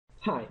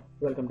Hi,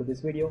 welcome to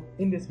this video.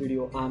 In this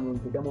video, I'm going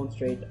to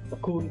demonstrate a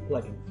cool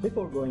plugin.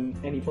 Before going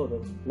any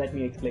further, let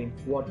me explain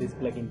what this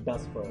plugin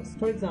does for us.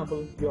 For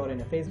example, you are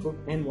in a Facebook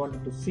and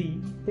wanted to see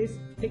these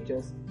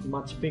pictures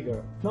much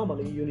bigger.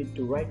 Normally, you need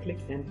to right click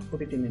and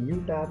put it in a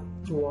new tab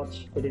to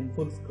watch it in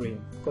full screen.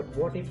 But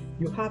what if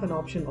you have an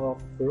option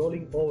of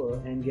rolling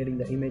over and getting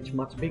the image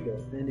much bigger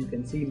and you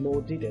can see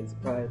more details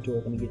prior to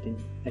opening it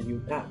in a new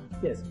tab?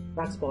 Yes,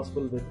 that's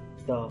possible with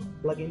the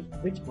plugin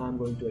which I'm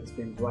going to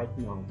explain right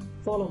now.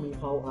 Follow me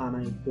how am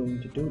I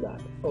going to do that.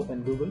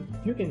 Open Google.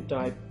 You can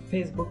type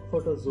Facebook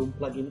Photo Zoom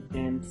plugin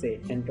and say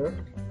enter.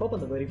 Open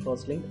the very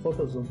first link,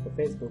 Photo Zoom for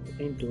Facebook,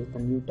 into a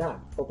new tab.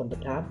 Open the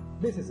tab.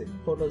 This is it,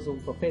 Photo Zoom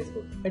for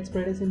Facebook. It's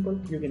pretty simple.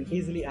 You can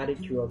easily add it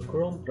to your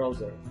Chrome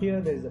browser.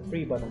 Here there is a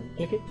free button.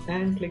 Click it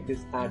and click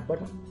this add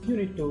button. You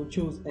need to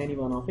choose any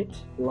one of it,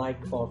 like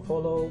or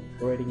follow,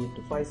 rating it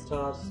to 5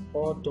 stars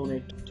or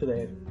donate to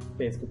their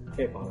Facebook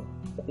PayPal.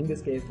 So in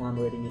this case, I'm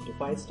rating it to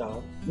 5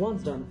 stars.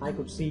 Once done, I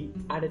could see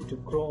added to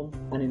Chrome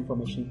and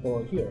information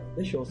over here.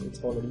 This shows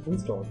it's already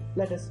installed.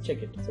 Let us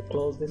check it. So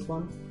close this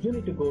one. You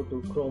need to go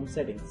to Chrome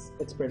settings.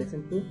 It's pretty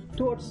simple.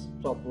 Towards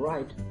top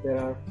right, there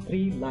are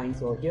 3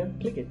 lines over here.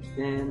 Click it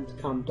and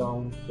come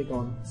down, click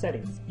on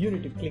settings. You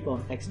need to click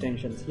on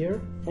extensions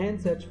here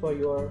and search for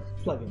your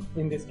plugin.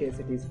 In this case,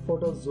 it is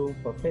Photo Zoom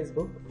for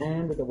Facebook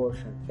and with the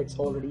version. It's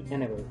already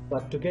enabled.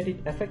 But to get it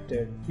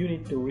affected, you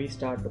need to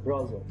restart the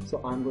browser.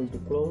 So I'm going to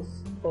close,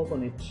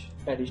 open it,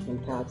 additional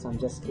tabs, I'm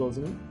just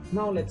closing it.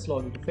 Now let's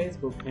log into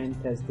Facebook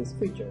and test this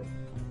feature.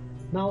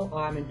 Now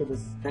I'm into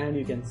this and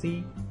you can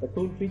see the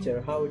cool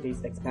feature how it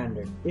is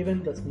expanded.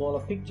 Even the smaller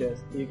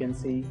pictures you can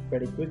see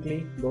pretty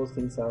quickly those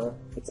things are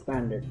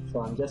expanded. So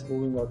I'm just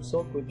moving out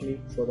so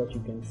quickly so that you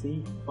can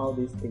see how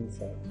these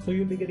things are. So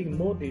you'll be getting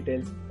more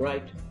details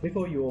right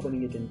before you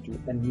opening it into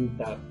a new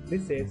tab.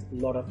 This saves a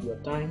lot of your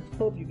time.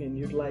 Hope you can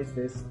utilize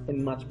this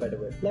in much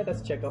better way. Let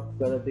us check up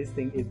whether this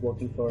thing is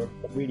working for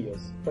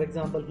videos. For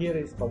example, here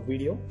is a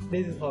video.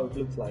 This is how it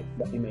looks like,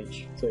 the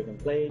image. So you can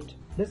play it.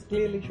 This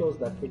clearly shows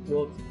that it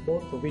works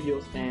both for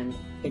videos and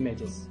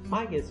images.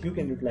 I guess you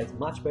can utilize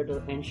much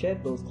better and share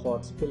those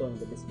thoughts below in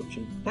the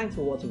description. Thanks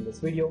for watching this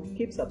video.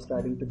 Keep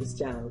subscribing to this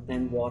channel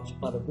and watch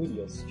other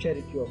videos. Share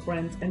it to your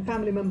friends and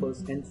family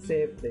members and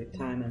save their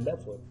time and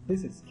effort.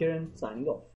 This is Kiran signing off.